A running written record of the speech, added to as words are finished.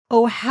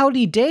Oh,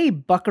 howdy day,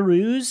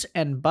 buckaroos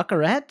and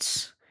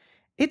buckarettes.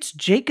 It's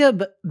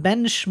Jacob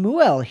Ben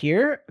Shmuel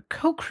here,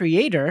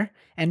 co-creator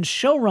and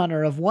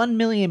showrunner of 1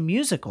 Million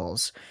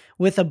Musicals,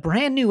 with a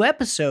brand new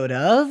episode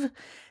of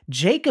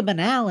Jacob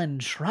and Alan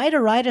Try to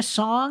Write a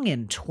Song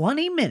in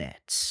 20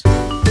 Minutes.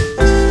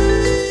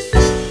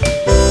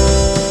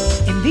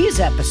 In these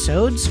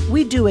episodes,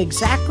 we do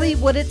exactly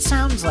what it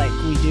sounds like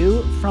we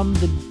do, from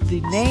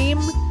the name,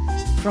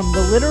 from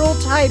the literal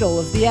title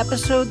of the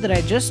episode that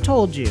I just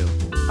told you.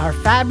 Our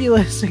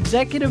fabulous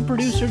executive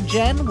producer,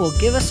 Jen, will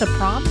give us a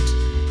prompt,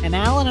 and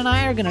Alan and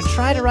I are going to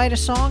try to write a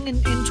song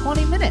in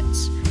 20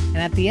 minutes. And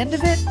at the end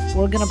of it,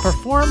 we're going to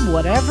perform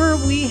whatever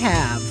we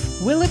have.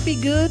 Will it be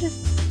good?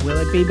 Will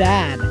it be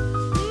bad?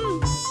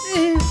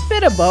 A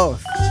bit of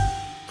both.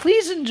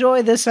 Please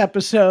enjoy this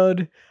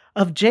episode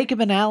of Jacob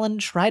and Alan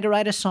Try to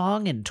Write a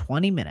Song in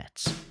 20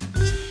 Minutes.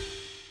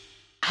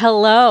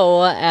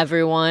 Hello,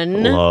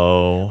 everyone.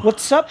 Hello.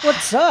 What's up?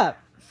 What's up?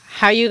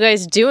 How you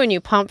guys doing? You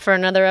pumped for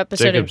another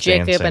episode Jacob's of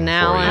Jacob dancing and for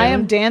Alan? you. I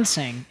am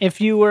dancing. If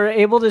you were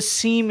able to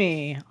see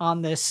me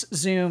on this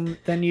Zoom,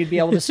 then you'd be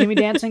able to see me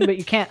dancing, but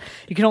you can't.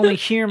 You can only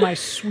hear my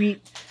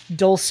sweet,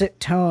 dulcet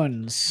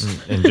tones.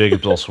 And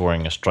Jacob's also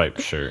wearing a striped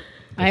shirt.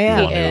 I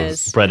am. He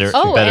is. Better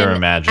and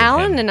imagine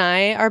Alan him. and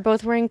I are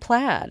both wearing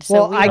plaid. So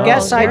Well, we I are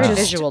guess I very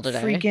just visual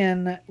today.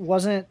 freaking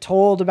wasn't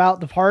told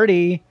about the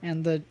party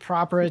and the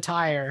proper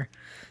attire.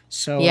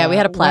 So Yeah, we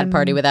had a plaid when-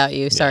 party without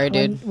you. Sorry,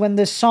 dude. When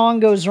this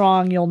song goes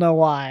wrong, you'll know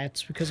why.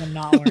 It's because I'm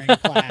not wearing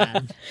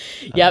plaid.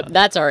 Yep,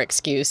 that's our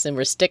excuse, and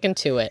we're sticking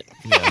to it.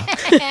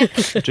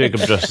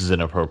 Jacob dresses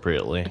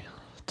inappropriately,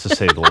 to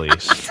say the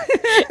least.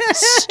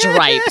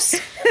 Stripes.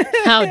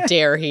 How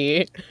dare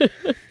he?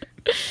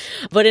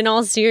 But in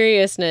all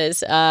seriousness,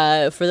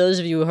 for those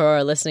of you who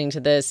are listening to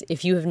this,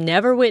 if you have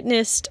never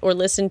witnessed or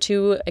listened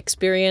to,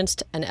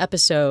 experienced an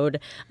episode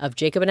of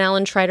Jacob and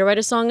Alan Try to Write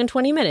a Song in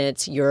 20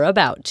 Minutes, you're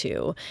about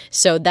to.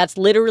 So that's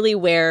literally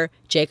where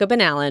Jacob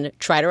and Alan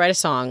try to write a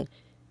song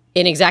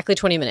in exactly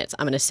 20 minutes.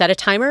 I'm going to set a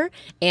timer,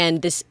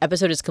 and this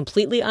episode is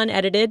completely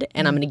unedited,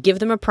 and I'm going to give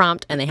them a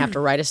prompt, and they have to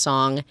write a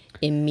song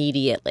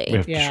immediately. We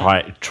have to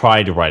Yeah.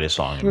 try to write a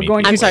song. We're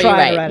going to I'm sorry, try you're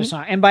to right. write a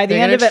song, and by the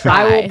They're end of gonna it,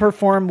 I will try.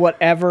 perform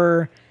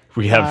whatever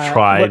We have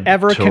tried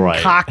whatever to write.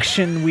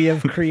 concoction we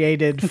have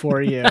created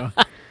for you.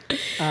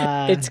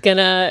 It's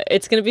gonna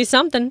be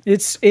something.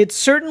 It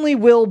certainly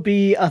will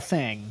be a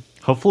thing.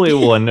 Hopefully it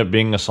will end up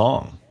being a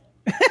song.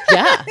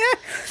 Yeah.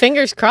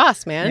 Fingers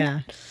crossed, man. Yeah.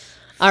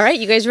 All right,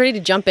 you guys ready to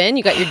jump in?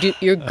 You got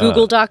your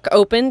Google Doc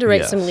open to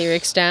write some yes.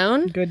 lyrics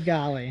down. Good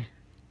golly.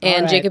 And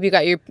All right. Jacob, you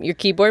got your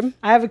keyboard?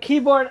 I have a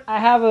keyboard. I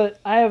have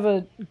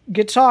a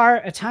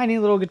guitar, a tiny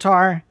little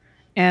guitar,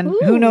 and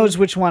who knows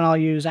which one I'll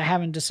use. I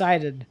haven't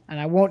decided, and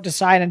I won't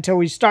decide until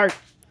we start.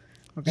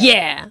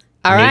 Yeah.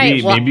 All right.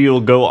 Maybe Well, maybe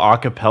you'll go a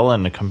cappella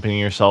and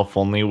accompany yourself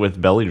only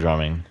with belly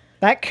drumming.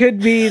 That could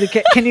be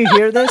the. Can you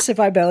hear this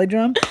if I belly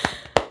drum?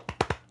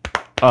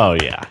 Oh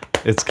yeah.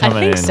 It's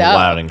coming think in so.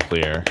 loud and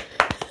clear.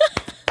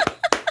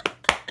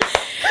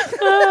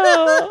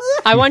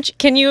 I want you,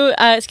 can you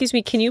excuse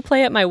me, can you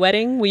play at my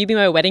wedding? Will you be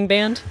my wedding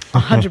band?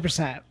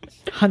 100%.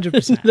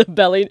 100%. The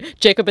belly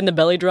Jacob and the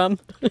belly drum.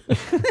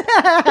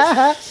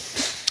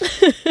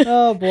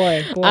 Oh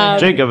boy.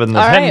 Jacob and the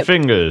all 10 right.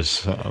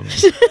 fingers.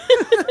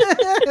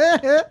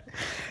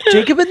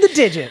 Jacob and the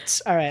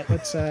digits. All right,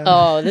 let's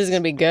Oh, this is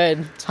going to be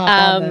good. hop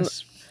on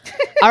this.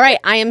 All right,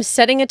 I am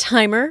setting a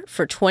timer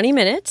for 20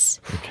 minutes.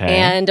 Okay.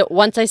 And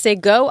once I say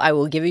go, I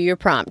will give you your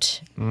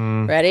prompt.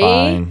 Ready?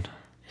 Fine.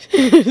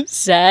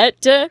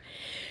 Set,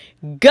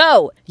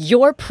 go.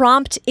 Your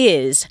prompt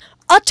is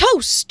a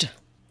toast.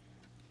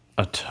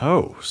 A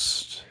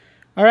toast.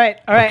 All right,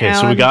 Okay, so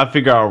we Alan. gotta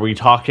figure out, are we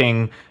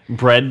talking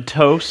bread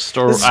toast?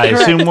 Or This is I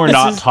correct. assume we're This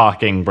not is-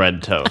 talking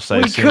bread toast. I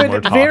We assume we're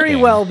could talking. very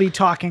well be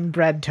talking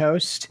bread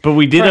toast. But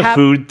we did Perhaps- a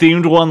food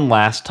themed one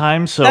last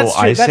time, so That's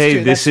true, I that's say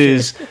true, this that's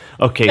is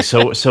okay.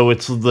 So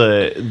it's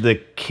the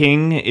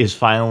king is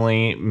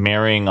finally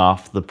marrying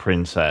off the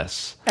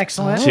princess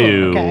Excellent.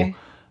 to Okay.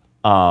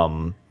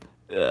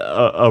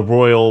 a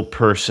royal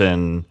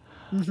person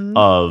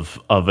of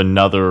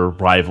another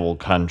rival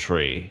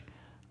country,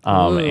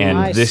 and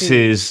I this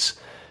see. is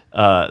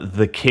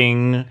the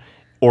king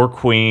or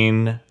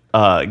queen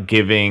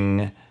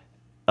giving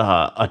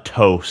a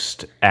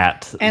toast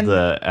at And-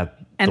 the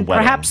And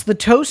wedding. perhaps the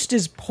toast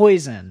is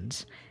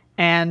poisoned.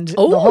 And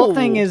the whole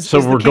thing is So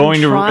is the we're king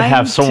going to trying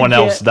have someone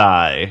else get-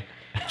 die.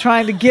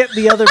 trying to get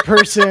the other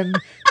person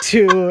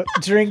to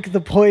drink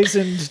the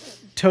poisoned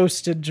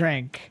toasted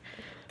drink.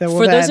 That will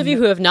For those of then- you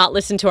who have not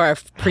listened to our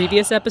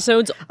previous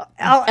episodes, Oh,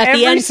 at the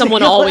every end,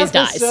 someone single always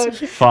dies.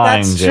 episode.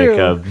 Fine, That's true.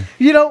 Jacob.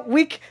 You know,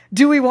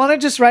 do we want to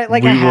just write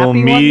like We a will happy one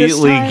this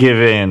immediately time? give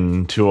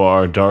in to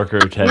our darker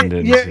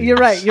tendencies. You're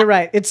right. You're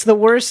right. It's the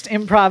worst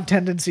improv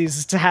tendencies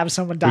is to have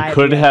someone die. We at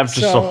could the have end,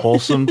 just so- a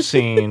wholesome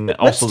scene.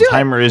 Also, do the it.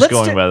 timer is Let's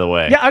going, do- by the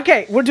way. Yeah.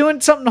 Okay. We're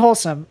doing something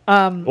wholesome.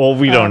 Well,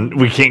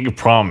 we can't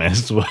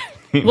promise. But,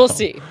 you we'll know,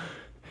 see.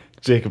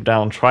 Jacob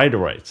Down tried to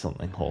write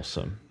something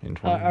wholesome in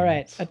 20 All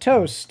right. A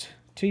toast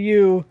to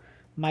you,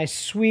 my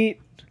sweet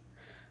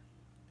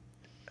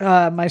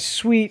My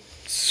sweet,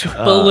 sweet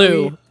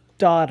Baloo.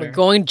 daughter.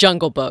 Going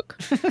Jungle Book.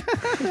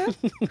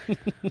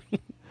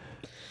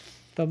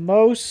 The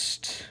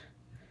most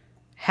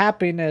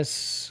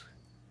happiness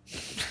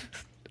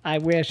I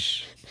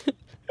wish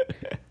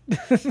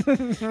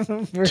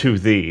To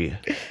thee.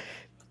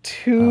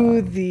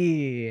 to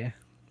thee.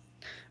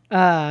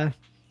 I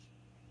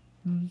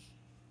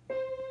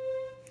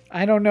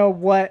don't know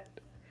what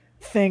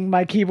thing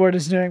my keyboard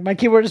is doing. My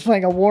keyboard is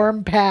playing a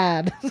warm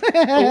pad.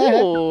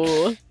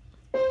 Ooh.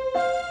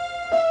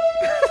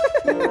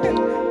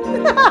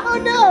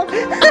 Oh no!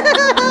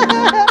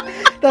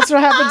 That's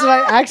what happens when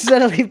I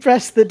accidentally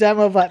press the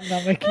demo button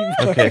on my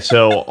keyboard. Okay,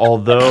 so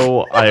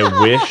although I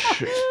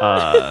wish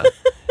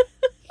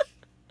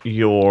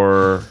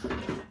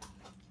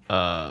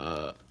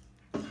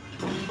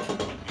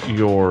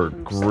your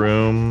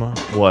groom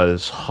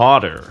was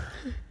hotter,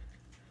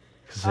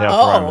 because they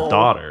have Oh.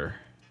 daughter.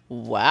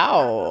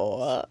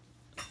 Wow.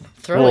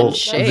 Throwing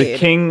shade.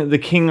 the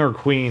king or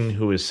queen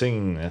who is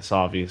singing this,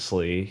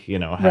 obviously,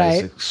 has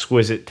Right.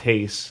 exquisite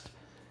taste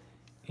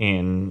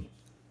in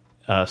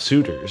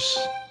suitors,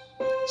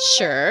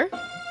 Sure.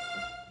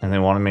 and they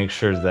want to make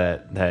sure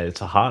that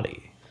it's a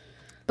hottie.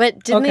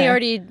 But didn't Okay. they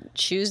already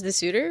choose the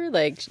suitor?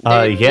 Like,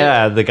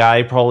 Yeah, the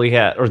guy probably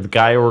had, or the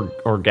guy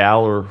or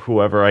gal or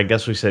whoever. I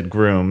guess we said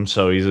groom,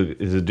 so he's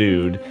a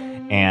dude,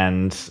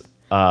 and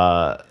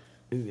I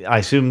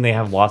assume they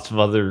have lots of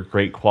other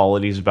great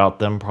qualities about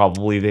them.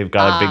 Probably they've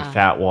got a big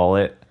fat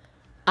wallet.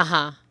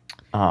 Uh-huh.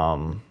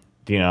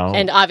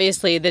 And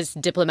obviously, this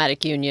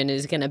diplomatic union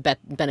is going to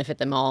benefit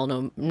them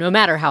all, no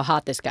matter how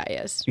hot this guy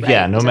is. Right?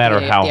 Yeah, no Is that matter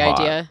the how hot.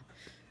 idea?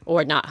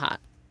 Or not hot,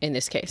 in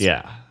this case.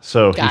 yeah.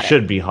 So Got he it.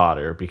 should be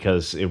hotter,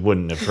 because it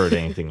wouldn't have hurt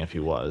anything if he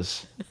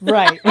was.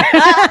 Right.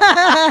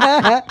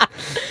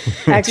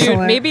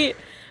 Excellent. Dude,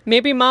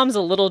 maybe mom's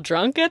a little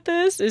drunk at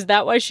this? Is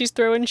that why she's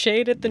throwing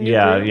shade at the new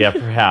Yeah, groom? yeah,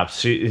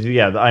 perhaps.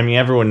 I mean,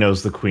 everyone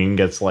knows the queen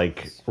gets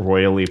like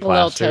royally A little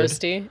plastered.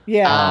 toasty.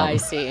 Yeah. I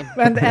see.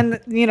 and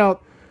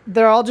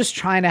they're all just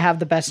trying to have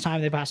the best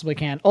time they possibly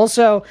can.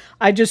 Also,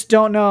 I just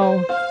don't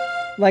know.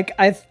 Like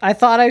I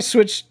thought I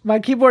switched. My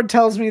keyboard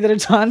tells me that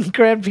it's on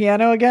grand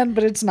piano again,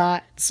 but it's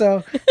not.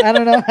 So I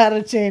don't know how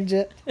to change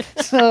it.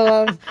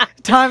 So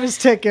time is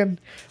ticking.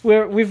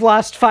 We've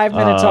lost 5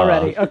 minutes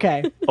already.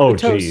 Okay. Oh,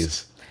 Toast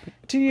jeez.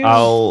 to you.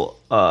 I'll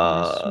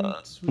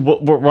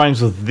what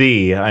rhymes with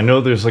thee? I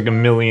know there's like a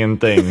million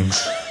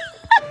things.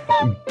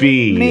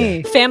 B.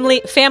 Me.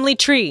 Family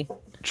tree.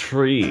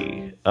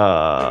 Tree.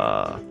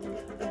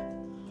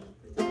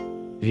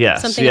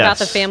 Yes. Something yes. about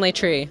the family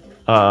tree.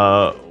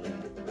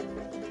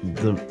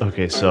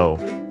 Okay, so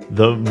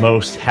the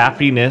most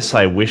happiness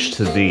I wish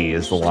to thee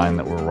is the line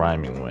that we're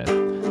rhyming with.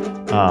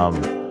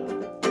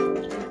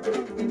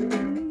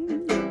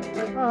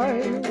 I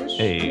wish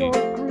Hey. your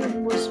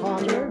groom was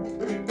hotter.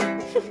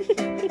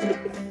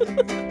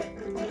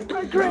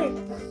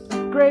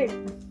 Great.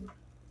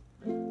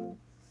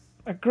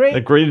 A great.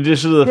 A great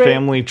addition to the Great.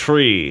 family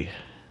tree.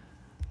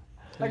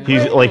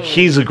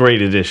 He's a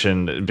great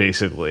addition,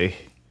 basically.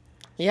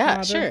 Yeah,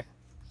 Father. sure.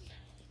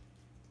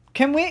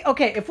 Can we?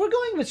 Okay, if we're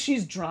going with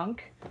she's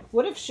drunk,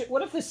 what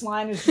if this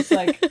line is just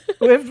like?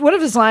 what if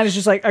this line is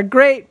just like a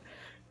great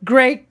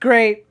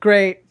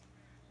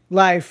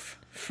life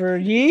for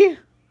ye?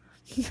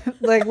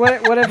 Like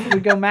what if we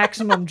go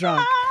maximum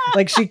drunk?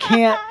 Like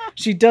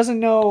she doesn't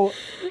know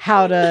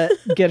how to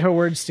get her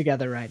words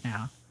together right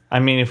now. I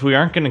mean, if we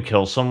aren't going to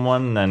kill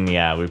someone, then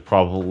yeah, it's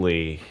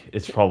probably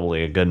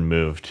a good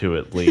move to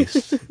at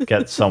least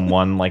get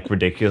someone like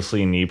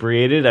ridiculously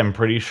inebriated. I'm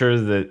pretty sure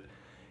that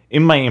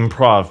in my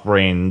improv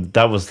brain,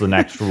 that was the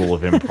next rule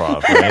of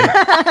improv,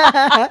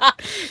 right?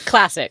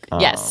 Classic.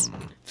 Yes.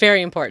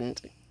 Very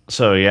important.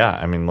 So yeah,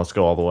 I mean, let's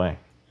go all the way.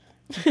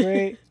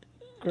 Great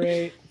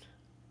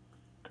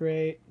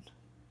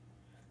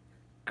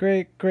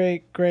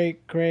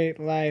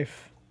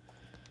life.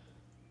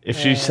 If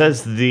she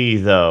says thee,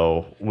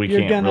 though, we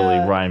You're can't really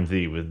gonna- rhyme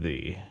thee with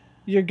thee.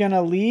 You're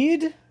gonna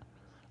lead.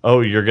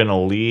 Oh, you're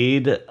gonna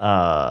lead?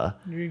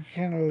 You're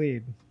gonna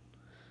lead.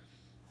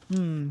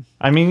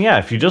 I mean, yeah,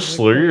 if you just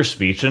slur your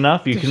speech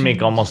enough, you can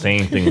make almost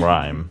anything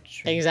rhyme.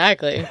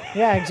 Exactly.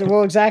 Yeah,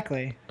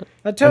 exactly.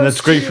 And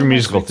that's great for my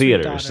musical sweet, sweet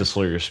theater, daughter. is to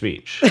slur your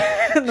speech.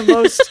 The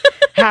most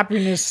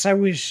happiness I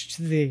wish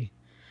to thee.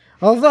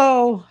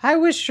 Although I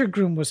wish your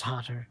groom was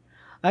hotter.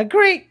 A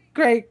great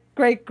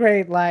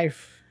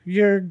life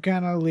you're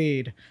gonna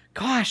lead.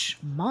 Gosh,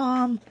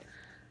 Mom.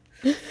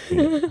 She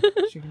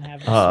can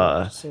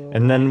have this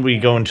And then we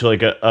go into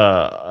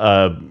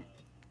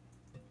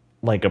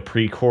like a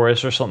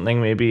pre-chorus or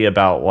something, maybe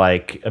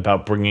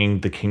about bringing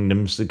the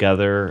kingdoms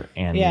together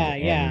and the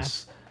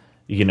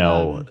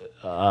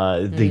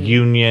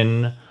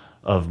union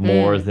of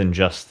more than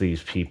just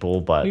these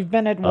people, but we've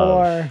been at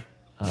war.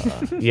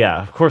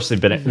 yeah, of course they've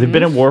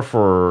been at war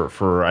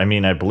for I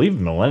mean, I believe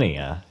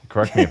millennia.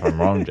 Correct me if I'm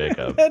wrong,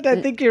 Jacob.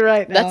 I think you're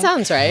right. That now.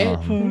 sounds right.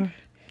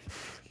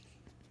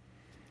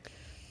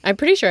 I'm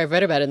pretty sure I've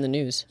read about it in the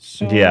news.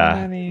 So Yeah,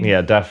 many.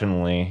 yeah,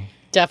 definitely.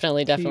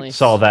 Definitely.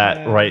 Saw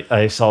that, right?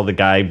 I saw the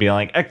guy being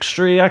like,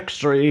 extra,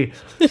 extra.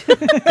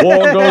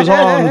 War goes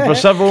on for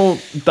several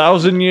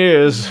thousand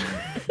years.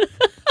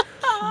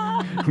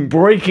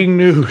 Breaking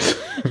news.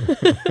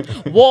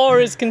 War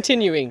is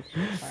continuing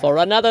for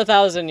another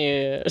 1,000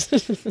 years.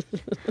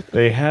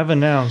 They have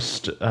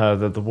announced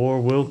that the war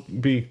will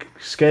be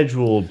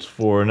scheduled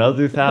for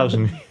another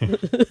 1,000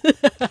 years.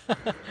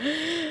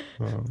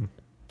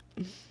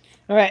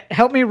 All right,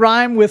 help me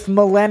rhyme with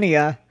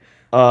millennia.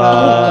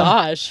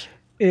 Gosh.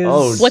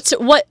 Is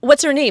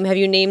What's her name? Have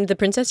you named the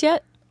princess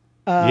yet?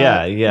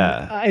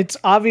 Yeah. It's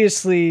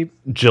obviously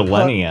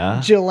Jelenia.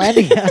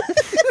 Jelenia.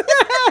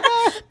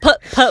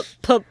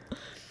 Pup.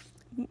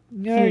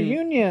 Your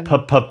union.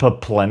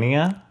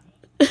 Plenia?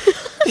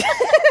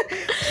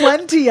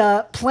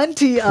 Plentia.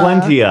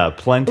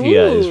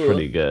 Plentia is Ooh.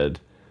 pretty good.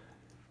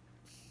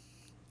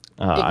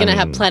 You're gonna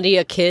have plenty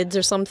of kids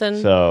or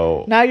something.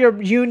 So Now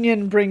your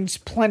union brings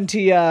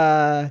plenty.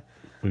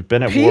 we've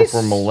been at war peace?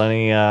 for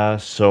millennia.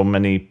 So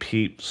many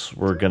peeps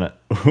we're gonna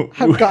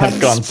Have gone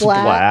gone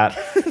splat.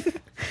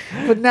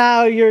 But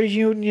now your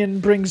union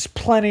brings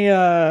plenty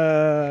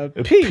of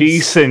peace.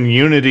 Peace and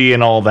unity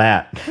and all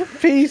that.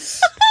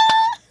 Peace.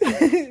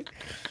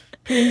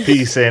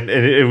 Peace and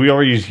we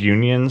already use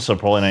union, so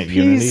probably not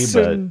unity, Peace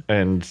but and-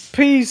 and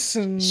Peace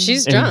and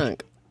She's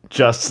drunk.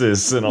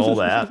 justice and all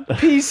that.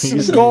 peace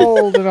and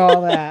gold and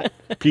all that.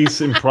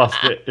 Peace and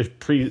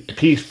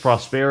peace,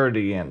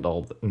 prosperity, and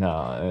all.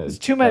 No, It's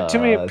too many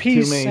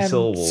peace too many and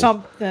syllables.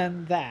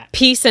 something that.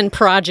 Peace and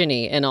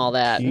progeny and all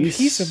that.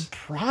 Peace and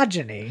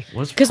progeny.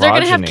 What's Because they're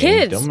gonna have progeny?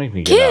 kids. Don't make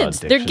me get out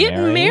Kids. a They're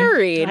getting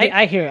dictionary. married.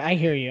 I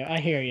hear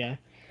you.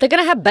 They're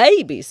gonna have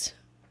babies.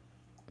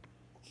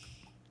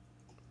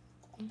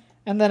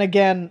 And then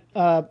again,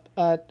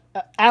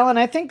 Alan,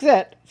 I think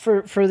that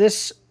for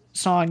this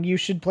song you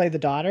should play the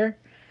daughter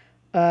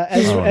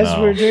as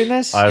no. we're doing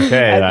this.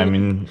 Okay, I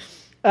mean,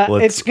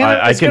 It's gonna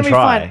I can be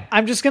try. fun.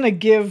 I'm just gonna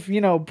give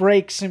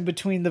breaks in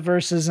between the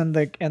verses and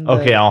the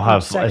Okay, I'll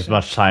have section. as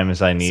much time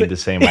as I need to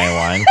say my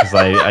line because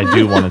I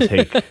do want to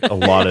take a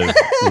lot of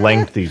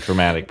lengthy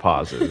dramatic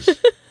pauses.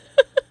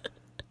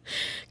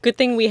 Good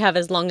thing we have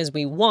as long as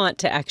we want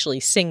to actually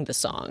sing the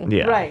song.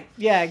 Yeah, Right.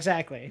 Yeah.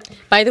 Exactly.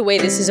 By the way,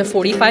 this is a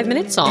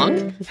 45-minute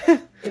song.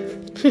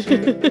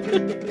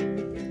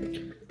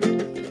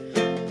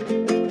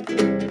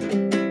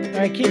 All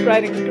right. Keep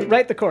writing.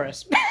 Write the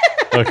chorus.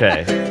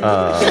 Okay.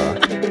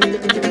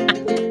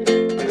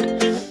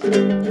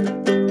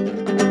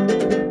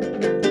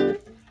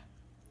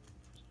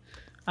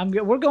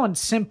 We're going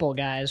simple,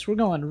 guys. We're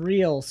going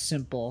real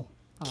simple.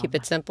 Keep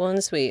it simple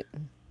and sweet.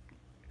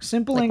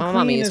 Simple Like and my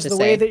mommy clean used is to the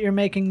way say. that you're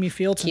making me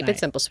feel tonight. Keep it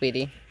simple,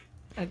 sweetie.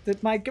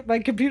 My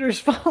computer's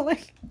falling.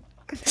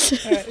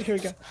 All right, here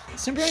we go.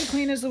 Simple and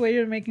clean is the way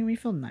you're making me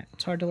feel tonight.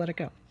 It's hard to let it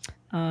go.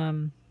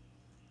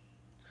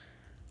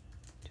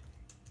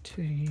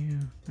 To you,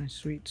 my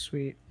sweet,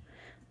 sweet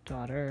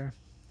daughter,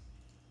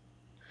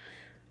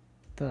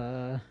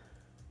 the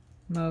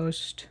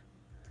most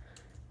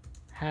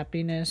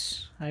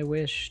happiness I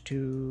wish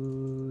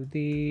to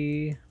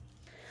thee.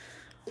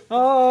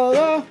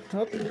 Although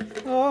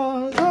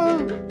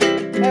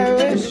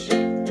I wish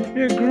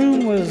your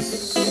groom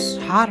was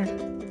hotter.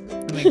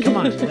 I mean, come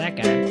on, that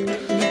guy.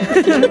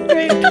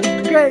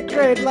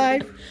 great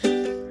life.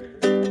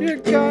 You're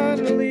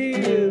gonna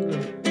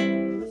leave.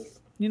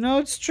 You know,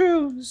 it's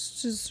true.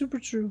 It's just super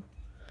true.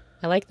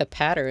 I like the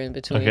patter in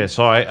between. Okay,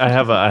 so I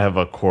have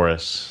a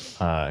chorus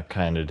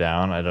kind of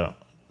down. I don't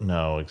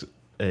know.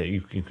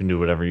 You can do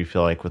whatever you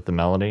feel like with the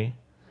melody.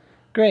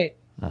 Great.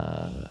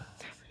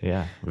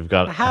 Yeah, we've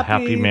got a happy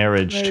happy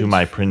marriage to marriage.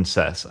 my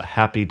princess, a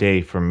happy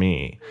day for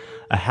me,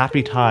 a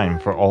happy time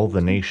for all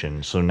the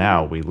nation. So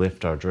now we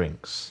lift our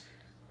drinks.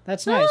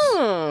 That's nice.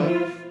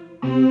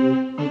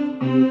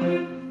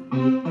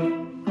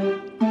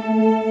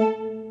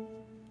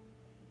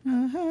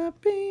 A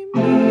happy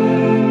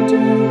marriage to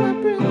my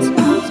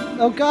princess.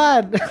 Oh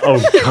God.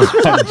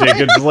 Oh God,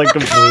 Jacob just like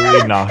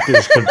completely knocked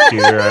his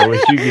computer. I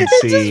wish you could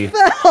see.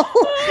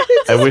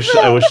 I wish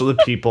the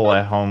people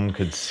at home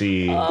could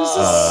see. This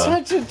is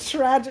such a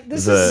tragic.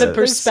 This the- is The It's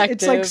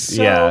perspective. like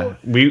so. Yeah,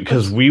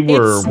 because we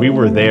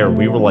were there.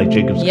 We were like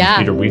Jacob's Yeah.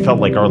 computer. We felt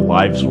like our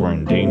lives were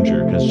in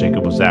danger because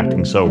Jacob was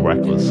acting so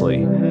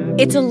recklessly.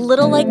 It's a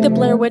little like the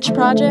Blair Witch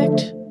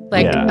Project.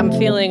 Like, Yeah. I'm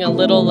feeling a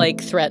little,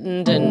 like,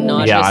 threatened and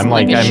nauseous. Yeah, I'm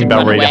like I I'm should about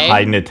run ready away. to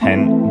hide in a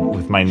tent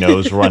with my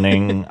nose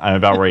running. I'm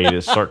about ready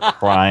to start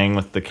crying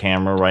with the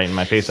camera right in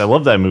my face. I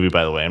love that movie,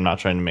 by the way. I'm not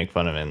trying to make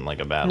fun of it in like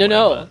a bad way.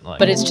 No, like,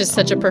 but it's just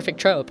such a perfect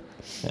trope.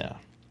 yeah.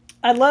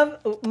 I love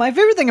my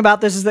favorite thing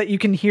about this is that you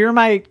can hear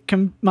my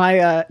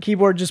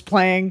keyboard just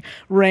playing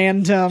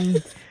random,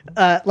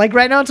 like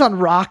right now it's on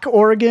rock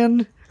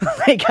organ.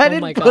 Like I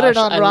didn't put it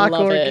on rock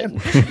love organ.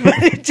 it.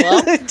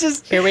 But it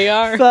just Here we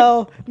are.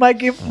 fell. My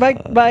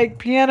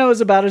piano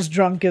is about as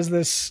drunk as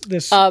this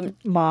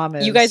mom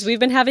is. You guys, we've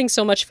been having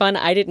so much fun.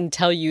 I didn't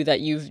tell you that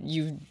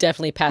you've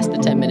definitely passed the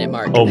 10-minute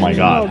mark. Oh my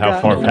God, how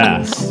God. far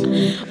past?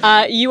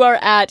 You are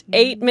at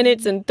 8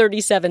 minutes and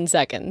 37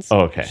 seconds. Oh,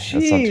 okay, that's not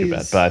too bad.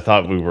 Jeez. But I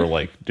thought we were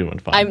like doing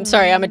fine. I'm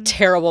sorry, I'm a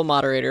terrible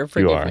moderator.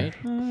 Forgive You are. me.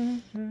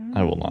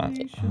 I will not.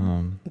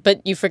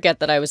 But you forget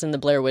that I was in the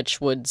Blair Witch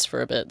Woods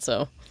for a bit,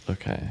 so.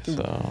 Okay,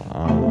 so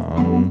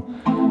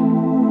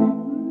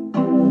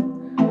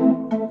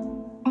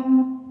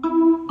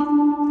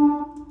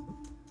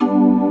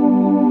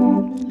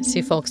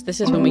See, folks, this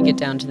is when we get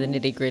down to the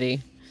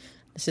nitty-gritty.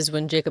 This is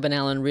when Jacob and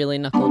Alan really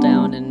knuckle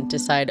down and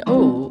decide,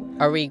 oh,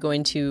 are we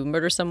going to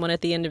murder someone at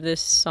the end of this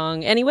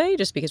song anyway,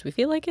 just because we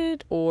feel like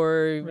it?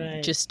 Or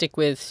just stick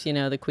with,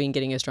 the Queen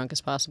getting as drunk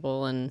as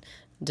possible and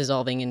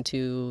dissolving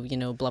into,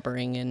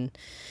 blubbering and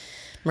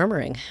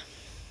murmuring.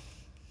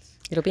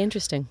 It'll be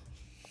interesting.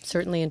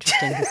 Certainly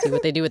interesting to see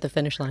what they do at the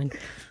finish line.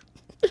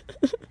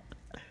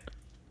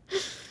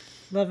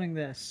 Loving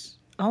this.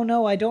 Oh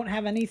no, I don't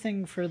have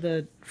anything for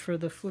the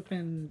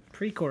flippin'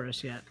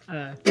 pre-chorus yet.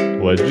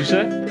 what did you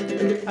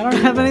say? I don't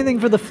have anything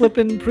for the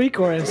flippin'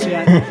 pre-chorus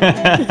yet.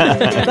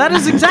 That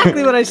is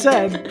exactly what I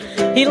said.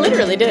 He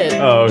literally did.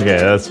 Oh, okay,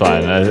 that's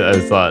fine. I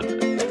thought.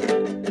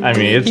 I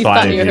mean, it's You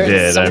fine thought if you you heard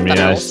did. I mean,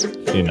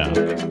 something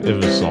it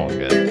was so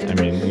good. I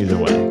mean, either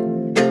way.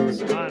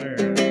 It's hotter.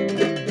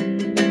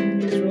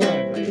 It's real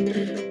ugly.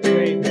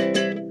 Great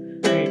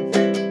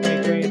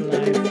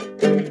life.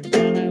 We're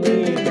gonna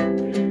leave.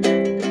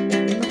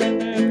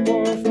 Gonna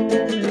pour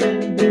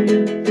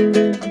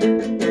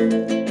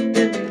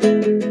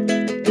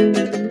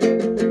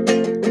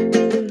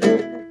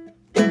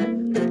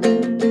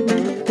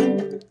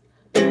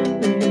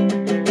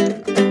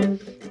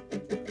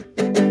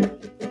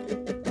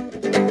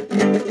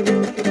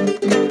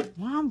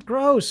Mom,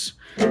 gross.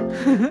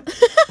 Love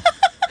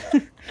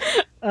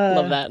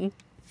that.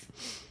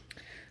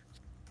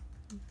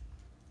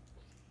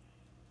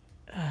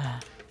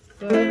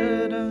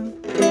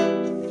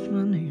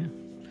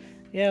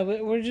 Yeah, we're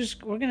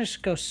gonna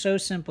just go so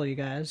simple, you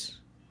guys.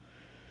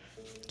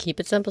 Keep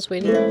it simple,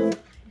 sweetie.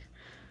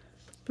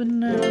 But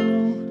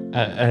no.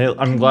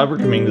 I'm glad we're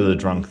coming to the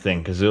drunk thing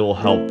because it'll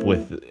help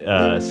with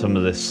some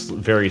of this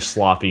very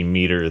sloppy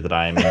meter that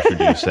I am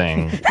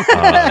introducing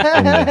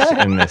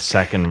in this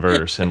second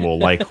verse, and will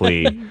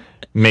likely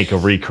make a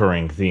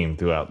recurring theme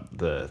throughout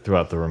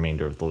the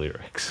remainder of the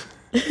lyrics.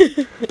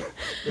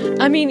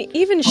 I mean,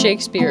 even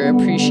Shakespeare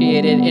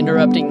appreciated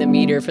interrupting the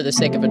meter for the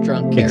sake of a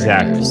drunk character.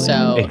 Exactly.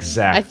 So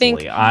Exactly. I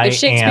think I if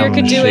Shakespeare am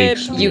could do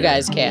Shakespeare. it, you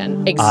guys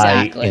can.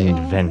 Exactly. I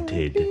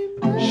invented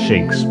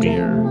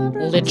Shakespeare.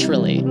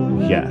 Literally.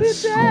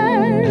 Yes.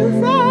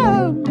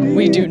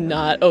 We do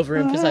not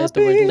overemphasize the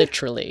word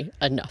literally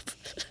enough.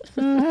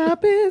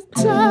 Happy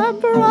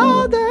time for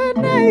all the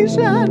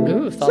nation.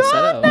 Ooh,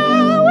 falsetto.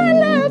 Now we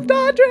left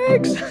our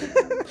drinks.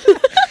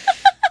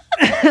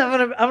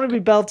 I'm gonna be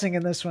belting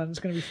in this one. It's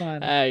gonna be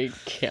fun. I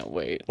can't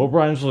wait. What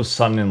rhymes with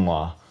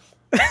son-in-law?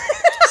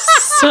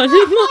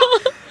 Son-in-law?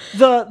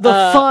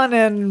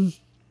 The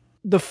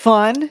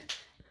fun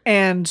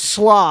and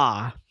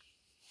slaw.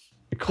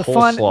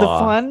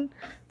 Coleslaw.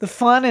 The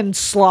fun and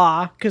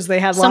slaw, because they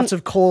had lots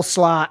of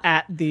coleslaw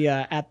at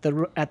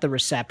the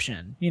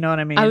reception. You know what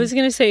I mean? I was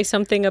gonna say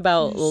something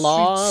about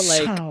law,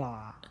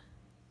 Son-in-law.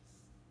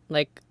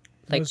 like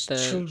Those the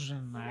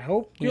children. I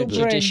hope you'll bring.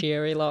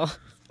 judiciary law.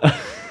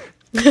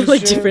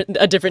 Like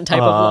a different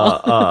type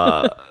of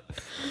law.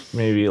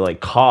 Maybe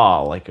like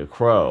caw, like a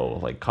crow,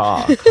 like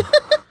caw.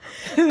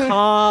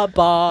 Ka,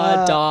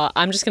 ba, da.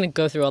 I'm just gonna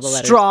go through all the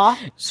letters. Straw.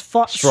 That's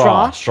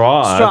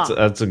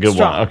a good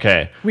Straw. one.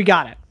 Okay. We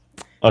got it.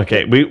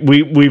 Okay.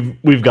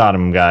 We've got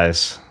him,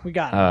 guys. We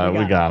got it.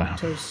 We got him.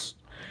 Toast.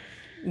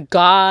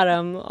 Got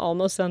him.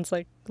 Almost sounds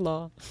like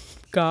law.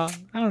 God.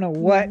 I don't know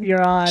what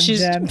you're on,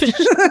 Jen. But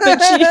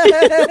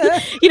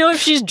if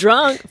she's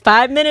drunk,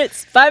 5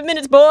 minutes. 5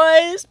 minutes,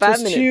 boys. 5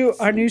 Just minutes. you,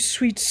 our new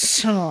sweet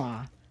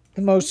son.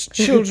 The most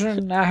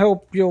children I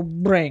hope you'll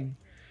bring.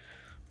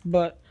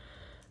 But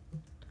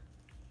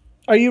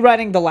are you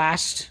writing the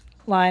last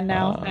line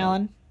now,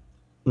 Alan?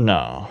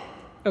 No.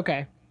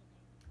 Okay.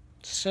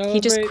 So He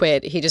just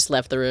quit. He just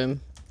left the room.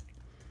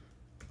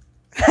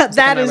 That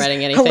not is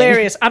writing anything.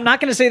 hilarious. I'm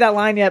not going to say that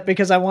line yet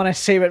because I want to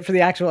save it for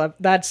the actual.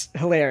 That's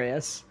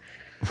hilarious.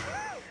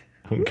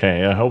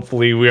 Okay.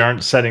 Hopefully we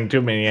aren't setting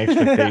too many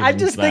expectations. I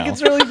just think now.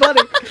 it's really funny.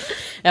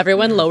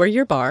 Everyone, lower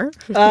your bar.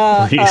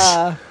 Please.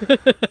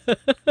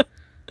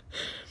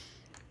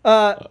 We're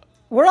all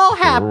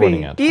running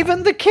happy, out of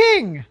even the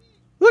king.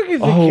 Look at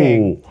the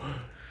king.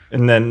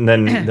 And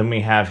then we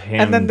have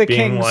him. And then the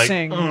being king like,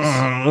 sings.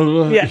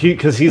 Yeah.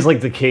 Because he's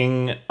like the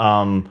king.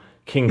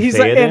 King He's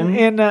like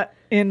Theoden.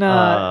 in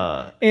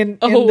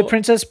the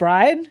Princess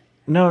Bride.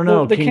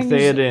 No, the King king's-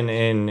 Theoden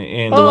in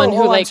The one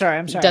who, I'm like,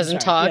 sorry.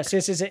 doesn't talk?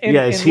 Yes. yes,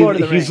 in Lord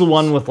of the he's the Rings.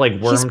 one with like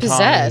worm tongue.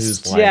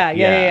 possessed. Who's like,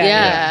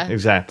 Yeah.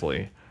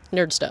 exactly.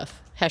 Nerd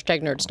stuff.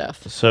 Hashtag nerd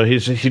stuff. So he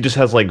just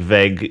has like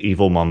vague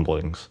evil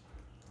mumblings.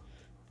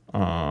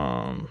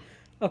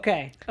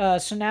 Okay,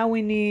 so now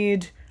we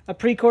need a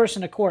pre-chorus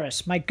and a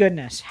chorus. My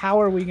goodness,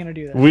 how are we going to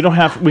do this? We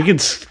could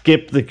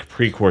skip the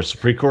pre-chorus. The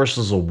pre-chorus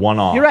is a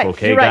one-off. You're right.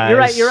 Okay, you're right.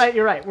 guys?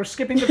 You're right. We're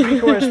skipping the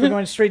pre-chorus. We're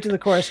going straight to the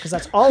chorus because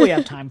that's all we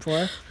have time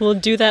for. We'll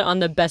do that on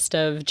the Best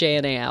of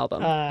JNA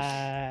album.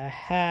 A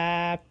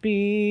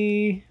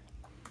happy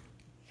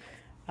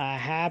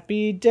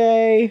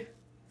day.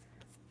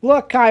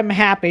 Look, I'm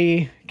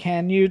happy.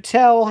 Can you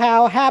tell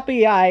how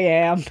happy I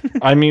am?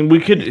 I mean,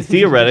 we could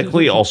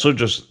theoretically also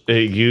just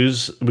we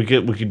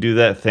could do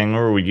that thing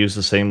where we use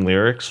the same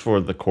lyrics for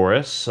the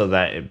chorus so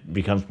that it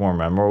becomes more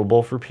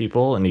memorable for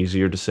people and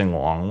easier to sing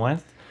along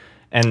with.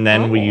 And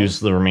then we use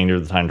the remainder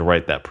of the time to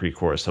write that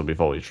pre-chorus that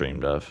we've always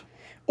dreamed of.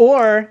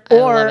 Or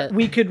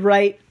we could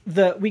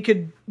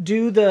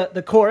do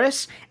the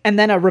chorus and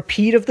then a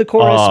repeat of the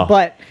chorus,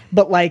 but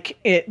like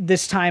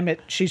this time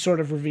she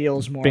sort of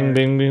reveals more. Bing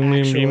bing bing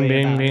bing bing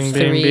bing bing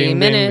 3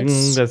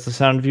 minutes. That's the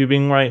sound of you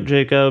being right,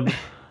 Jacob.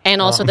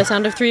 And also the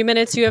sound of 3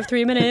 minutes. You have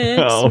 3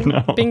 minutes. Oh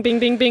no! Bing bing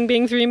bing bing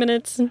bing 3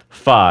 minutes.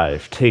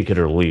 5. Take it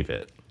or leave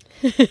it.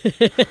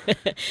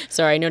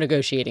 Sorry, no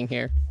negotiating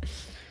here.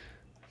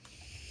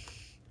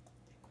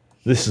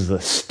 This is a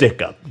stick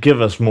up.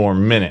 Give us more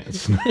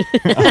minutes.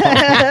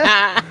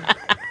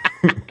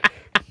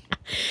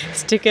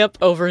 Stick up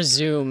over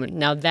Zoom.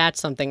 Now that's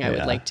something I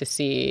would like to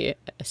see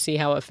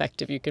how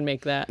effective you can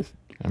make that.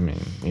 I mean,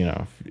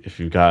 if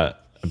you've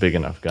got a big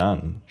enough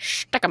gun.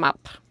 Stick 'em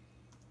up.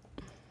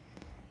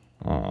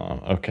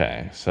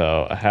 Okay,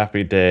 so a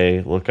happy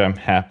day. Look, I'm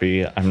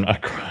happy. I'm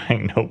not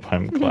crying. Nope,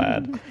 I'm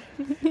glad.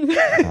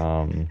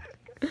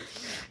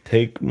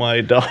 Take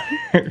my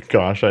daughter.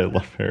 Gosh, I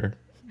love her.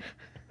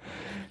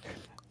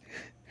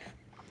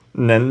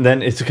 And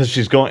then it's because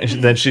she's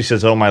going. Then she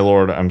says, "Oh my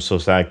Lord, I'm so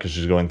sad," because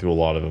she's going through a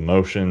lot of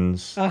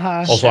emotions.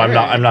 Also, sure.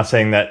 I'm not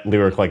saying that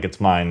lyric like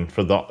it's mine.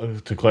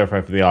 To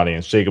clarify for the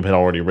audience, Jacob had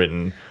already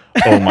written,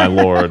 "Oh my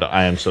Lord,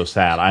 I am so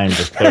sad." I am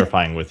just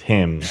clarifing with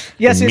him.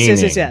 Yes,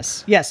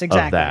 Yes, exactly.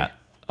 Of that.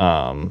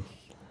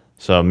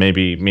 So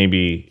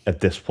maybe at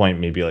this point,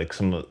 maybe like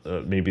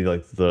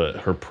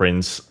her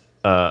prince.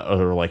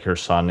 Or like her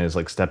son is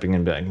like stepping in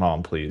and being like,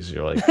 "Mom, please."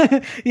 You're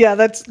like, yeah,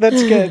 that's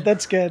good.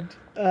 That's good.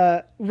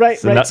 Right.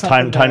 So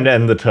time to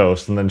end the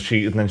toast, and then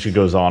she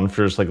goes on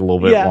for just like a little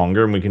bit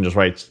longer, and we can just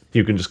write.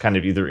 You can just kind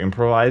of either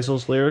improvise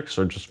those lyrics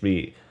or just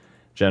be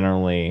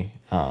generally,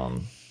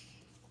 do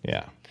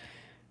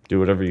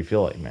whatever you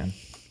feel like, man.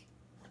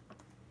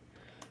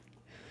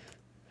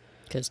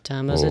 Because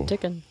time is a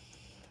ticking.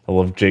 I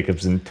love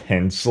Jacob's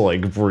intense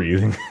like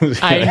breathing.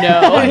 I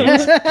know.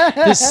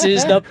 This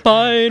is the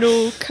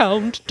final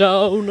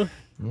countdown.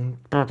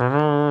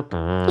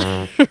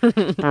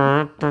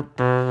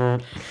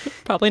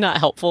 Probably not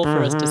helpful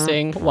for us to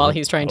sing while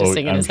he's trying to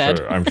sing in his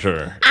head. I'm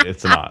sure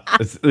it's not.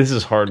 This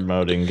is hard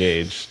mode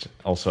engaged.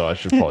 Also, I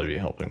should probably be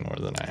helping more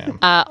than I am.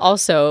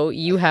 Also,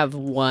 you have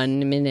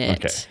 1 minute.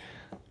 Okay.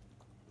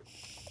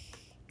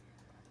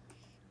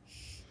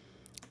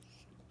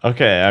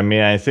 Okay, I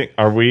mean, I think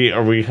are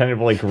we kind of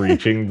like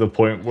reaching the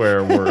point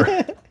where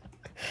we're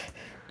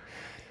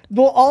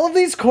Well, all of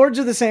these chords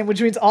are the same,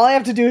 which means all I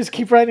have to do is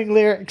keep writing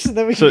lyrics, and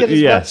then we can get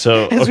as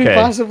much as we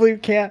possibly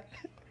can.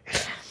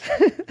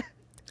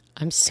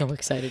 I'm so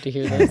excited to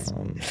hear this.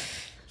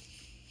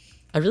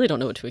 I really don't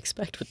know what to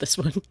expect with this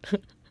one.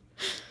 It's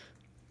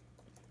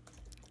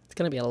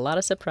going to be a lot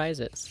of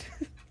surprises.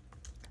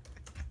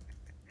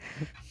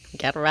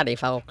 Get ready,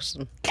 folks.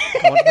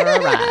 Going for a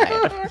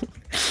ride.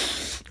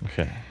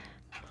 Okay.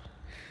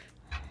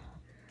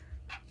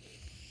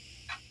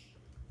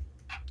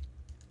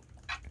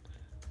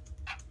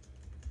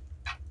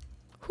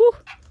 Whew.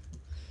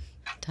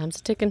 Time's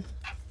a ticking.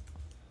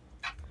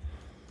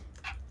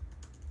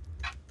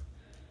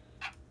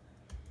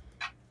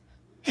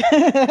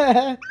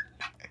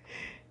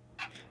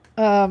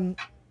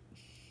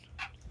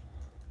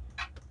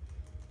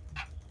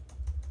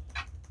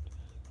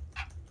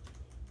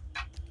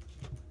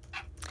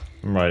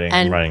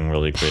 I'm writing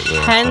really great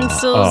lyrics.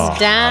 Pencils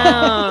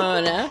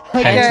down.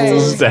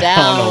 Pencils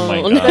down. Oh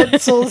my god.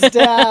 Pencils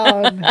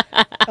down.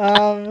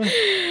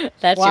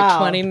 That's Wow. your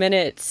 20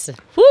 minutes.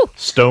 Woo!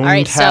 Stone All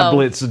right,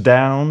 tablets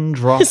down.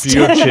 Drop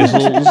your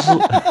chisels.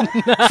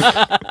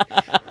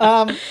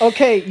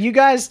 Okay, you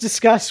guys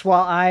discuss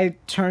while I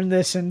turn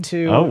this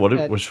into. Oh,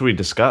 what should we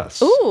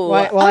discuss? Ooh.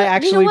 While I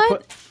actually you know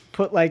what?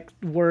 put like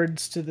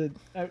words to the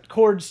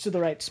chords to the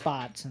right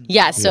spots. And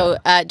Yeah, so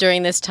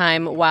during this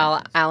time,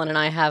 while Alan and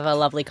I have a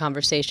lovely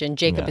conversation,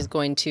 Jacob is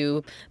going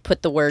to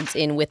put the words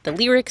in with the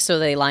lyrics so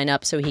they line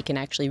up so he can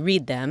actually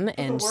read them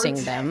and sing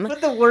them.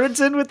 Put the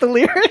words in with the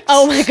lyrics.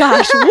 Oh my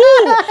gosh,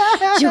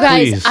 woo! You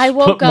guys, Please, I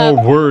woke put up.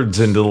 more words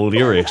into the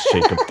lyrics,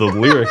 Jacob. The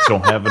lyrics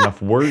don't have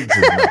enough words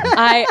in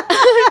them.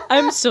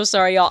 I'm so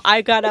sorry, y'all.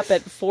 I got up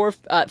at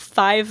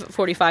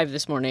 5:45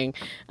 this morning,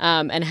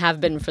 and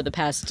have been for the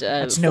past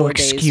That's 4 no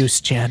days.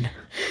 excuse, Jen.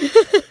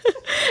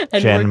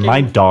 And Jen, working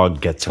my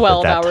dog gets up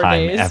at that 12-hour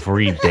time days.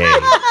 every day.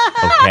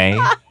 Okay.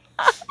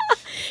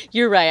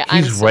 You're right.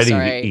 I'm He's so ready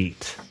sorry. to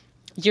eat.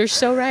 You're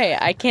so right.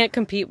 I can't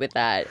compete with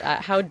that.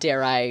 How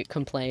dare I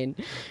complain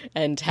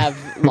and have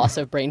loss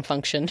of brain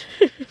function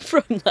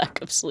from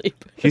lack of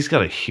sleep? He's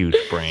got a huge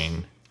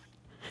brain.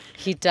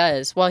 He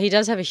does. Well, he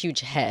does have a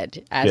huge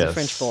head as a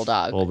French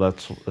bulldog. Well,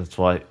 that's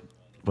why.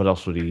 What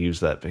else would he use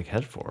that big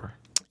head for?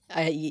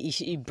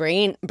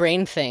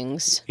 Brain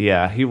things.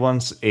 Yeah, he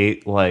once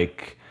ate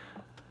like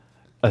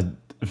a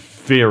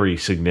very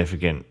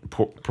significant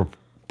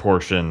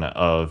proportion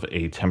of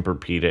a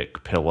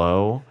Tempur-Pedic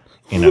pillow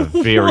in a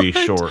very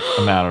short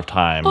amount of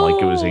time,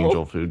 like it was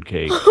angel food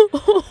cake.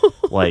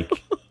 Like,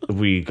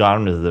 we got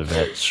him to the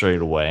vet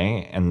straight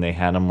away, and they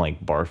had him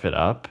like barf it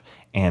up,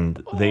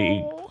 and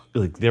they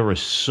like there was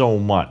so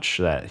much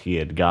that he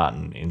had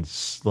gotten in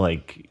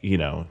like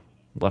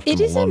left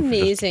him alone for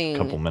just a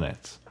couple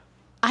minutes.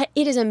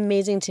 It is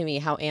amazing to me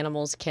how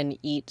animals can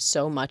eat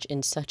so much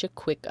in such a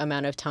quick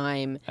amount of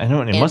time. I know,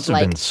 and it must have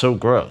been so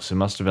gross. It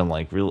must have been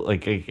like real,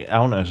 like I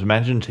don't know.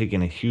 Imagine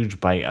taking a huge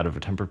bite out of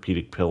a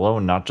Tempur-Pedic pillow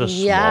and not just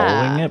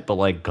swallowing it, but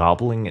like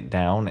gobbling it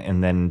down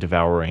and then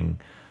devouring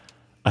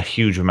a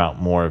huge amount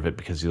more of it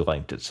because you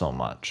liked it so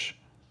much.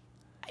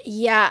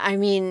 Yeah, I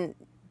mean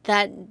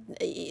that.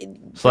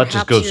 So that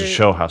just goes to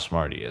show how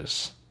smart he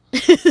is.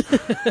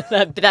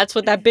 That's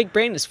what that big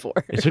brain is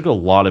for. It took a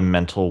lot of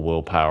mental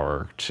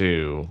willpower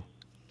to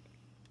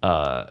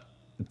get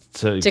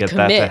commit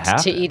that to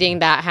happen. to eating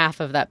that half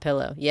of that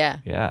pillow. Yeah.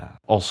 Yeah.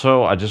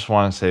 Also, I just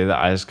want to say that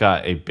I just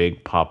got a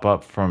big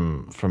pop-up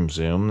from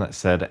Zoom that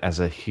said, as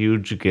a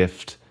huge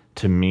gift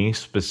to me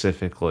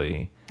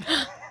specifically,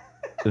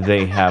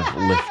 they have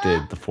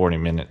lifted the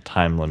 40-minute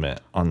time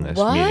limit on this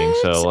meeting.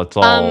 So let's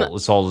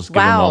all just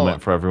give a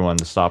moment for everyone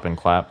to stop and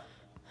clap.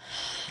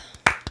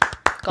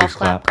 Golf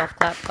clap, golf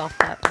clap, golf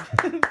clap.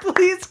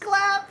 Please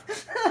clap.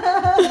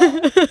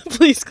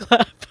 Please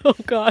clap. Oh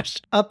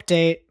gosh.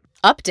 Update.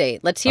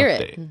 Let's hear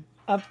it.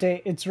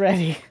 Update. It's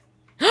ready.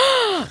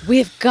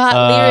 We've got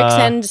lyrics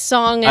and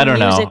song and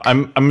music. I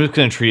don't know. I'm just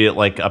gonna treat it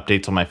like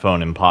updates on my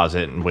phone and pause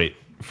it and wait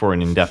for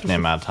an indefinite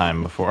amount of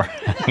time before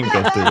I can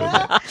go through with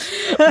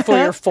it. Before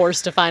you're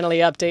forced to finally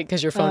update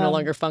because your phone no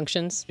longer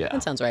functions. Yeah.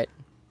 That sounds right.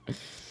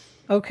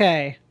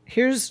 Okay.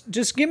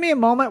 Just give me a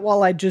moment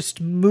while I just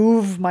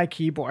move my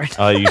keyboard.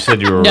 You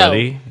said you were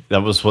ready?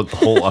 That was what the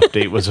whole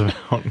update was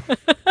about.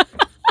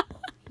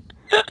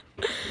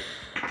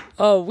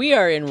 Oh, we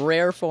are in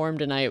rare form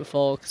tonight,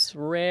 folks.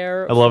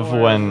 Rare I love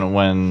form.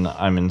 when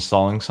I'm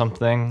installing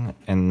something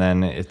and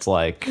then it's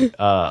like,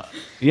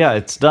 yeah,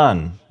 it's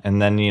done.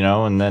 And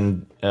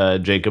then,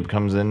 Jacob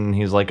comes in and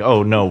he's like,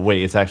 oh, no,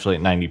 wait, it's actually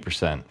at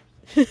 90%.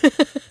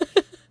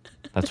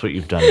 That's what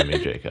you've done to me,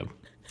 Jacob.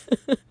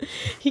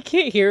 He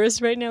can't hear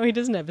us right now. He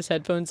doesn't have his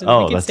headphones in. Oh,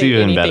 we can that's say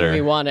even anything better. we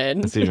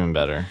wanted. That's even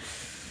better.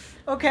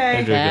 Okay.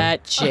 Hey,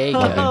 That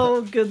Jacob. Oh,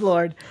 good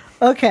Lord.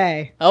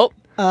 Okay. Oh,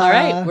 all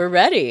right. We're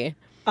ready.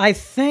 I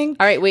think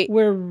All right, wait.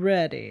 we're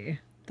ready.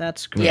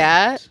 That's great.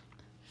 Yeah.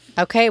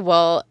 Okay,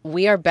 well,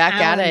 we are back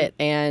at it.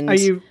 And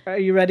Are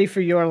you ready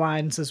for your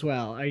lines as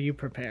well? Are you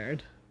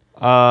prepared?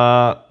 You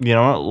know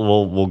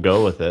what? We'll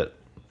go with it.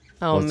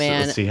 Oh,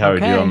 man. Let's see how we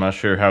do. Okay. I'm not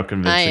sure how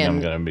convincing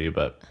I'm going to be,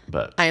 but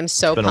I am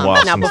so it's been pumped.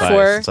 a while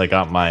Now, since I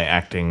got my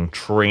acting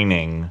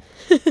training.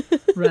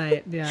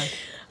 Right, yeah.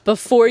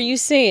 Before you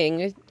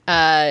sing,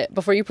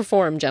 before you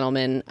perform,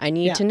 gentlemen, I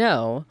need to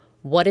know,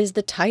 what is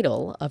the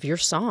title of your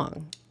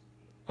song?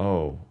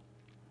 Oh,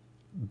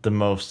 the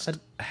most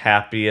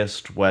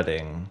happiest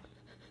wedding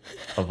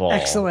of all.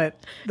 Excellent.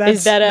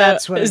 Is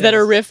that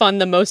a riff on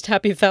The Most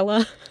Happy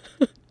Fella?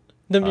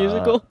 The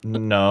musical?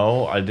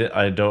 No,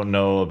 I don't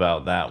know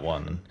about that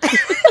one.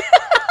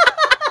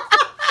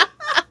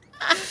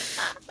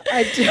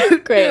 I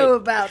do know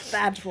about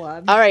that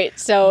one. All right,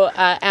 so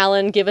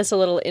Alan, give us a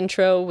little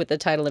intro with the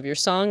title of your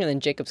song, and then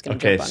Jacob's going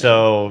to jump on it. Okay,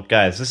 so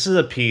guys, this is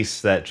a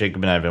piece that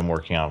Jacob and I have been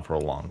working on for a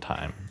long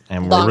time,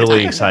 and we're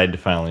really excited to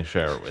finally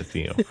share it with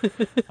you.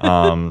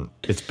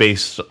 It's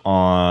based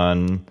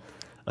on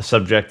a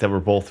subject that we're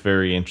both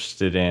very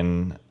interested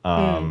in,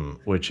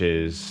 which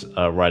is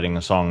writing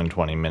a song in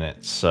 20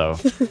 minutes. So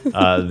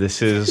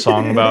this is a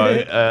song about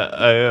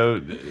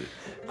a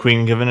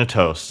queen giving a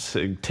toast.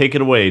 Take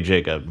it away,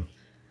 Jacob.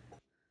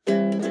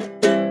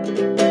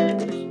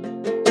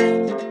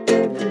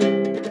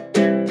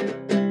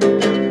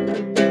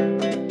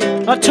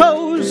 A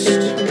toast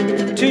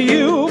to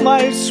you,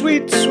 my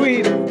sweet,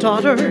 sweet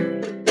daughter.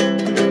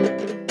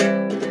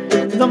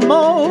 The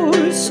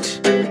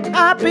most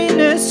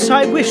happiness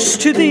I wish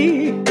to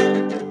thee.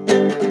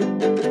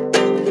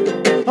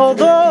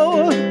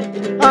 Although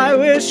I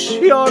wish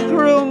your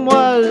groom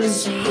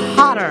was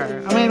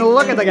hotter. I mean,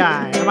 look at the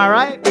guy. Am I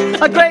right?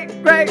 A great,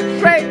 great,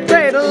 great,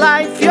 great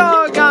life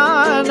you're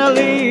gonna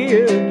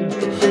lead.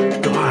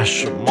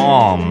 Gosh,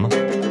 Mom.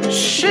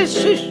 Shush,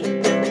 shush.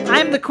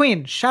 I'm the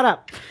queen. Shut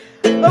up.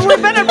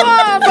 We've been at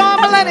war for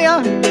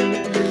millennia.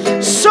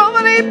 So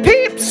many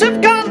peeps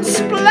have gone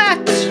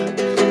splat.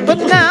 But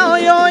now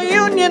your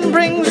union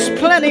brings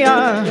plenty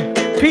of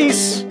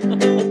peace,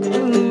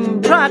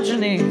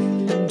 progeny,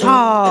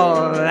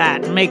 all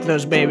that. Make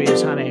those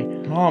babies, honey.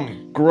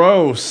 Mom,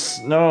 gross.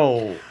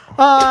 No.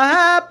 A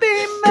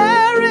happy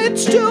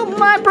marriage to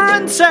my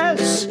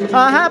princess.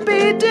 A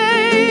happy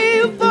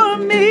day for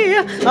me.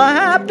 A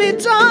happy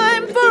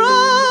time for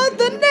all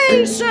the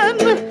nation.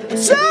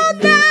 So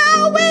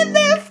now we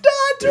lift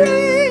our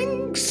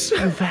drinks.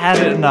 I've had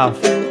it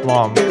enough,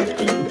 Mom.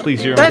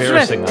 Please, you're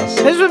embarrassing us.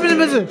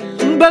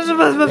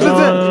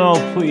 No,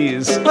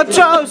 please. A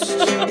toast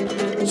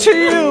to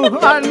you,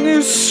 our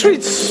new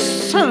sweet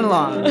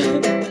son-in-law.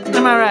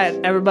 Am I right,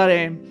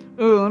 everybody?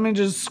 Ooh, let me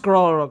just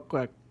scroll real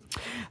quick.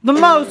 The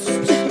most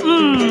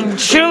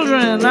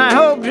children I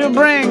hope you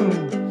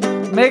bring.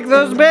 Make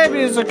those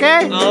babies,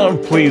 okay? Oh,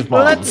 please,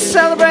 Mom. Let's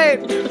celebrate.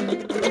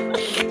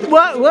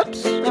 What?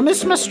 Whoops, I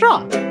missed my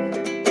straw.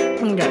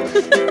 Okay.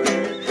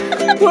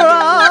 We're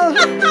all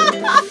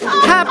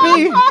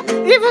happy,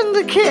 even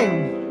the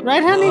king.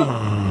 Right, honey?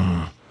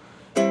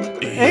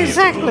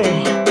 Exactly.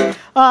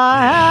 A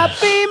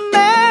happy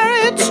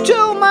marriage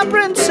to my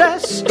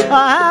princess. A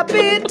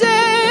happy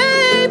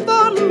day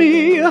for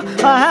me. A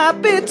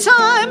happy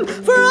time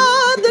for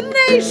all the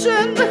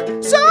nation.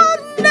 So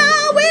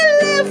now we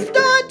lift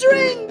our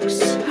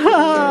drinks.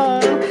 A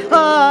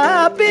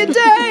happy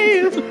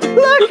day.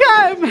 Look,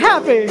 I'm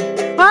happy.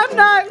 I'm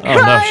not crying.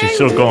 Oh no, she's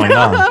still going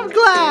on. I'm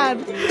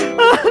glad.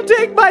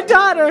 Take my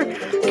daughter.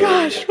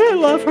 Gosh, I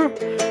love her.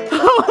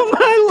 Oh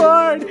my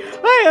lord,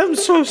 I am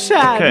so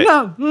sad. Okay.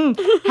 No,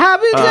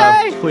 happy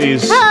day.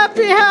 Please.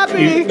 Happy.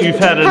 You've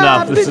had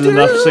enough. This is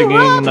enough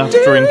singing, enough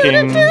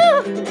drinking.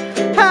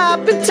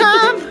 Happy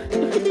time.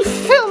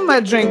 Fill my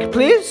drink,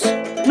 please.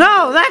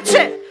 No, that's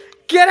it.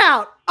 Get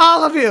out.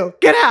 All of you,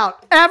 get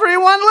out.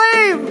 Everyone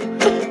leave.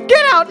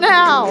 Get out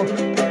now.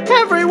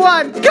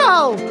 Everyone,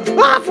 go.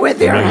 Off with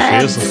your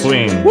heads. She is the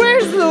queen.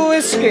 Where's the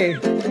whiskey?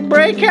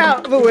 Break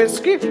out the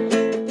whiskey.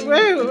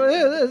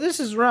 Wait, this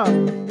is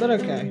wrong, but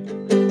okay.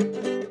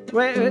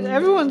 Wait,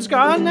 everyone's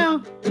gone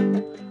now?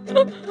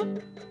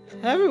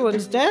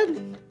 Everyone's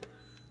dead?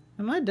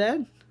 Am I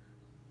dead?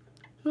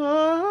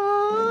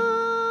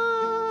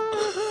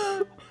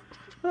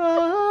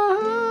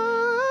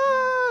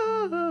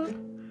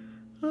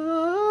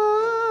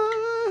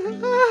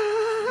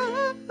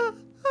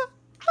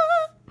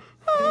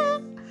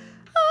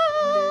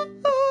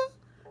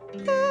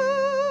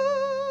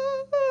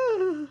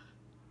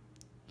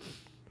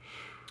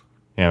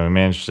 Yeah, we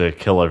managed to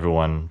kill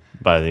everyone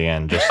by the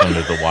end, just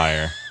under the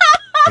wire.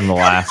 In the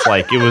last,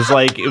 it was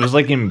like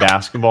in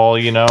basketball,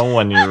 you know,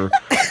 when you're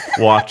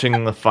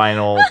watching the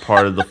final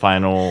part of the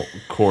final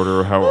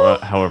quarter,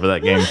 however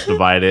that game's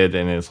divided,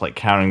 and it's like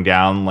counting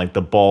down, like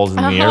the ball's in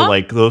the air.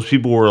 Like those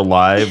people were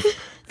alive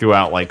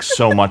throughout like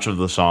so much of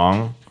the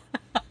song.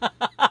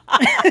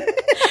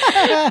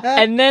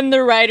 And then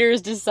the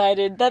writers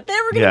decided that they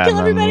were going to kill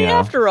everybody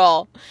after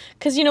all.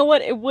 Because you know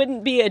what? It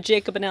wouldn't be a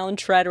Jacob and Alan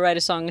try to write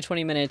a song in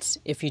 20 minutes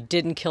if you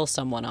didn't kill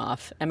someone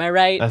off. Am I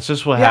right? That's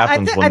just what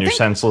happens when you're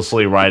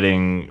senselessly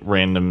writing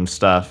random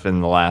stuff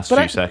in the last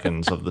few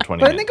seconds of the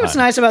 20 minutes. But I think what's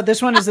nice about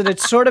this one is that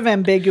it's sort of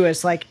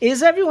ambiguous. Like,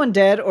 is everyone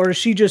dead, or is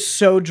she just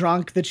so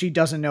drunk that she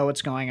doesn't know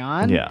what's going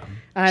on? Yeah.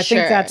 And I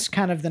think that's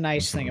kind of the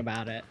nice thing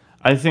about it.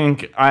 I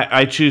think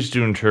I choose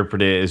to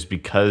interpret it as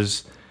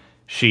because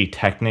she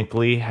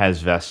technically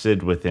has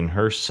vested within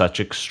her such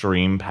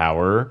extreme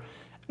power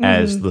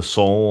as the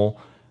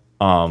sole,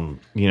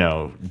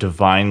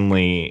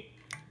 divinely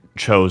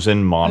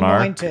chosen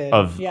monarch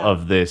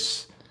of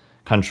this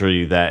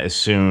country, that as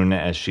soon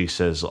as she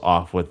says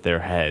off with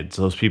their heads,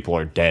 those people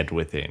are dead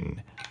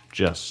within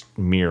just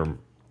mere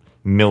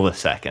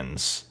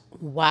milliseconds.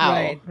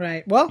 Wow.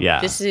 Right. Well,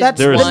 yeah.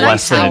 There is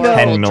less than a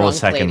 10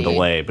 millisecond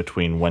delay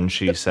between when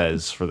she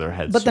says for their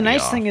heads. But the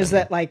nice off thing is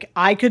that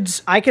I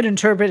could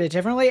interpret it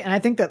differently, and I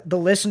think that the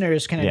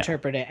listeners can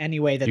interpret it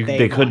any way that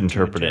they could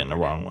interpret it in the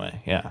wrong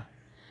way. Yeah.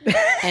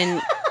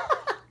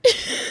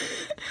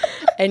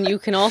 And you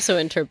can also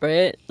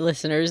interpret,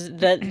 listeners,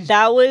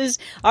 that was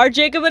our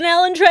Jacob and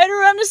Alan try to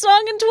run a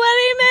song in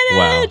 20 minutes.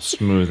 Wow,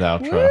 smooth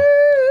outro. Woo!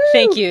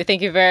 Thank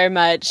you very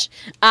much.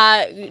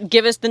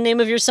 Give us the name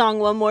of your song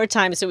one more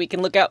time so we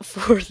can look out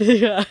for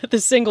the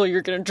single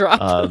you're going to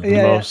drop.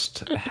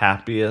 Most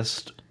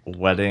happiest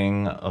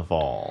wedding of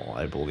all,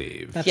 I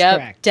believe. That's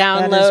correct.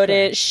 Download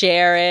it,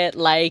 share it,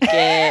 like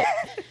it.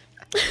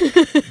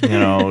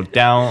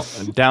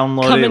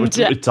 Download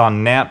it. It's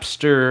on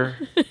Napster.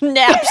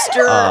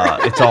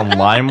 It's on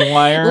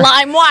LimeWire.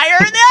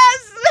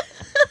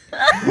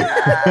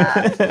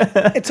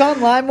 It's on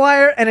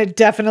LimeWire, and it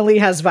definitely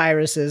has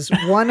viruses.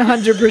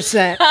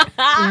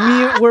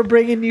 100%. We're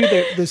bringing you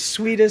the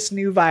sweetest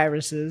new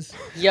viruses.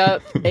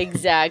 Yup,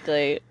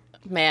 exactly.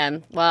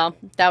 Man, well,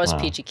 that was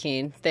peachy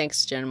keen.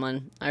 Thanks,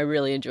 gentlemen. I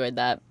really enjoyed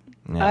that.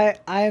 Yeah.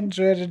 I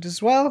enjoyed it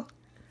as well.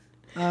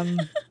 I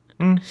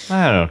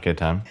had an okay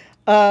time.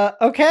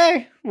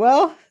 Okay.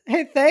 Well,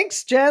 hey,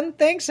 thanks, Jen.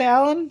 Thanks,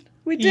 Alan.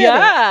 We did it.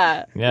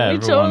 Yeah, we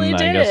everyone, totally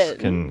did I guess, it.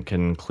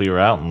 can clear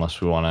out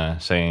unless we want to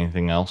say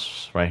anything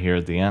else right here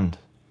at the end.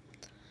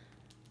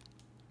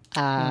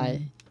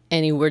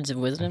 Any words of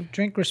wisdom?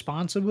 Drink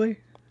responsibly.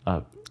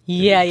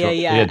 Yeah.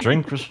 Yeah,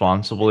 drink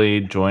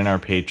responsibly. Join our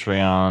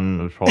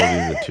Patreon. Would probably be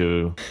the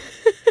two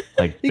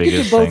You could do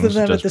biggest both of things.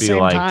 them at Just the be same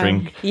like time.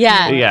 drink.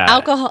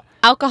 Yeah.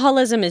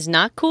 Alcoholism is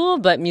not cool,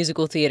 but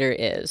musical theater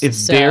is.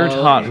 If Dare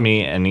taught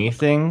me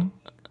anything,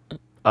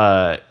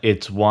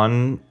 it's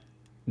one,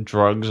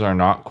 drugs are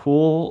not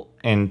cool,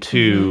 and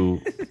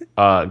two,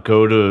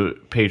 go to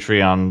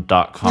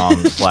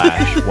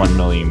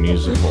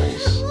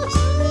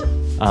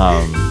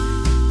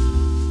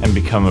patreon.com/1millionmusicals and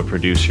become a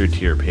producer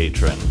tier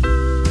patron.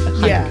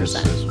 Yeah. This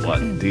is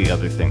what the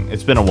other thing.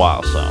 It's been a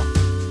while, so.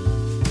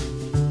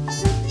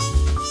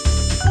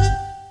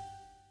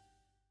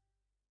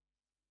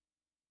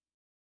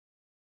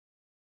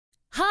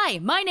 Hi,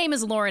 my name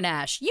is Lauren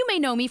Ash. You may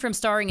know me from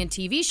starring in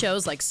TV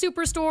shows like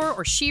Superstore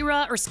or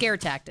She-Ra or Scare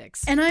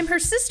Tactics. And I'm her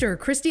sister,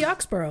 Christy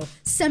Oxborough,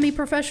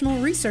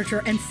 semi-professional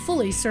researcher and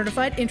fully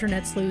certified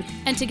internet sleuth.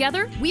 And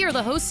together, we are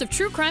the hosts of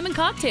True Crime and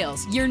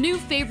Cocktails, your new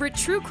favorite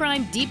true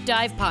crime deep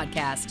dive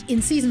podcast.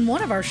 In season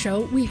 1 of our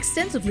show, we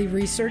extensively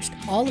researched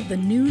all of the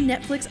new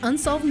Netflix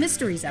Unsolved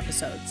Mysteries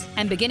episodes.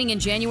 And beginning in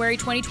January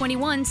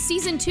 2021,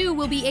 season 2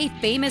 will be a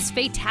famous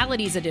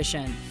fatalities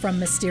edition. From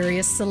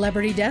mysterious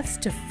celebrity deaths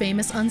to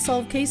famous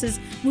unsolved cases,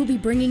 we'll be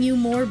bringing you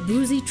more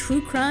boozy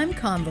true crime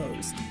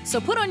convos. So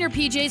put on your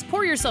PJs,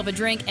 pour yourself a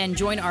drink, and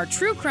join our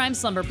true crime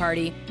slumber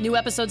party. New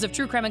episodes of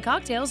True Crime and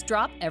Cocktails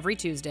drop every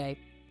Tuesday.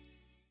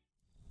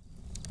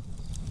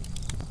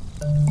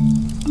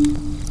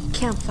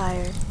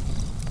 Campfire.